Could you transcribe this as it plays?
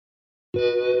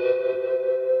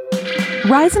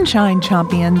Rise and shine,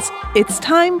 Chompions. It's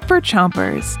time for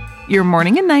Chompers, your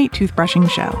morning and night toothbrushing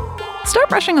show. Start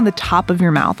brushing on the top of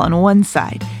your mouth on one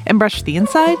side and brush the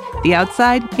inside, the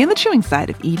outside, and the chewing side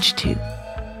of each tooth.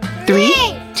 3,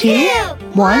 2,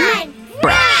 1,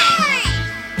 brush!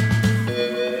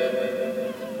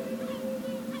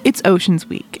 It's Oceans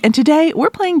Week, and today we're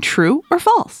playing true or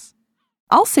false.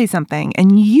 I'll say something,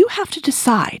 and you have to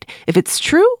decide if it's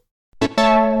true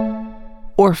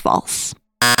or false.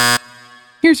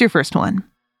 Here's your first one.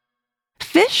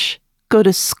 Fish go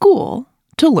to school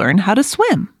to learn how to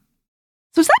swim.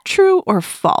 So is that true or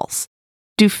false?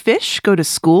 Do fish go to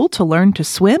school to learn to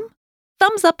swim?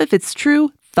 Thumbs up if it's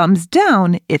true, thumbs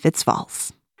down if it's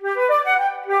false.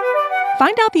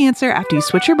 Find out the answer after you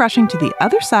switch your brushing to the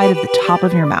other side of the top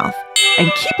of your mouth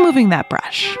and keep moving that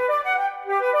brush.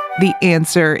 The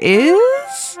answer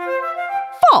is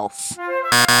false.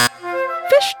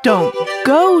 Fish don't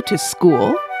go to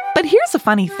school, but here's a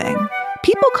funny thing.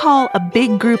 People call a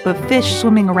big group of fish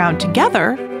swimming around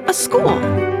together a school.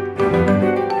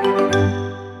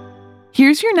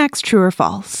 Here's your next true or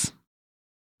false.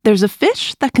 There's a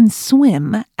fish that can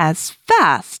swim as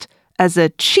fast as a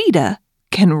cheetah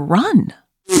can run.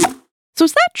 So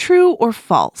is that true or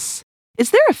false?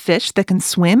 Is there a fish that can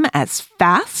swim as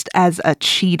fast as a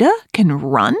cheetah can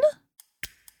run?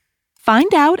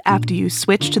 Find out after you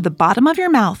switch to the bottom of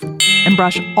your mouth and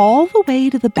brush all the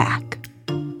way to the back.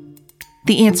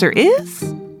 The answer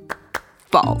is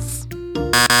false.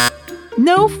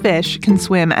 No fish can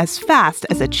swim as fast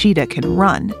as a cheetah can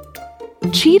run.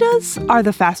 Cheetahs are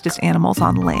the fastest animals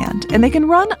on land, and they can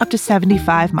run up to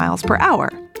 75 miles per hour,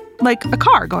 like a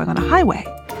car going on a highway.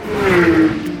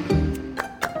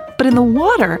 But in the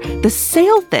water, the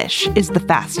sailfish is the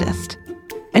fastest,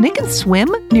 and it can swim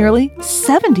nearly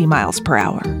 70 miles per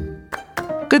hour.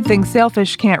 Good thing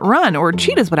sailfish can't run, or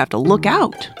cheetahs would have to look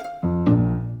out.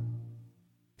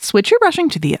 Switch your brushing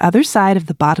to the other side of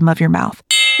the bottom of your mouth,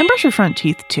 and brush your front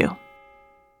teeth too.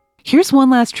 Here's one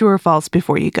last true or false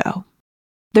before you go.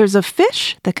 There's a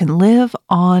fish that can live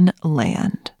on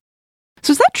land.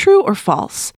 So is that true or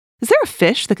false? Is there a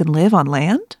fish that can live on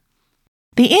land?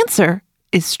 The answer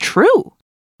is true.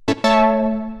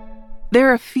 There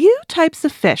are a few types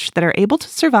of fish that are able to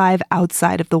survive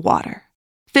outside of the water.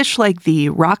 Fish like the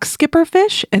rock skipper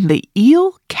fish and the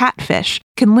eel catfish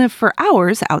can live for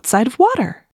hours outside of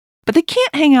water. But they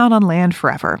can't hang out on land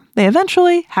forever. They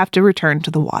eventually have to return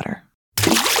to the water.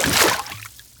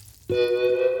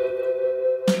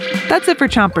 That's it for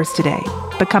Chompers today,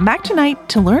 but come back tonight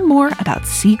to learn more about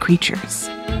sea creatures.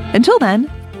 Until then,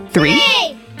 3,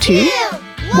 2,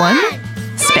 1,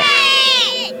 spit!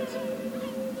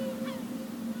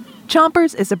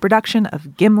 Chompers is a production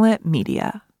of Gimlet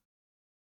Media.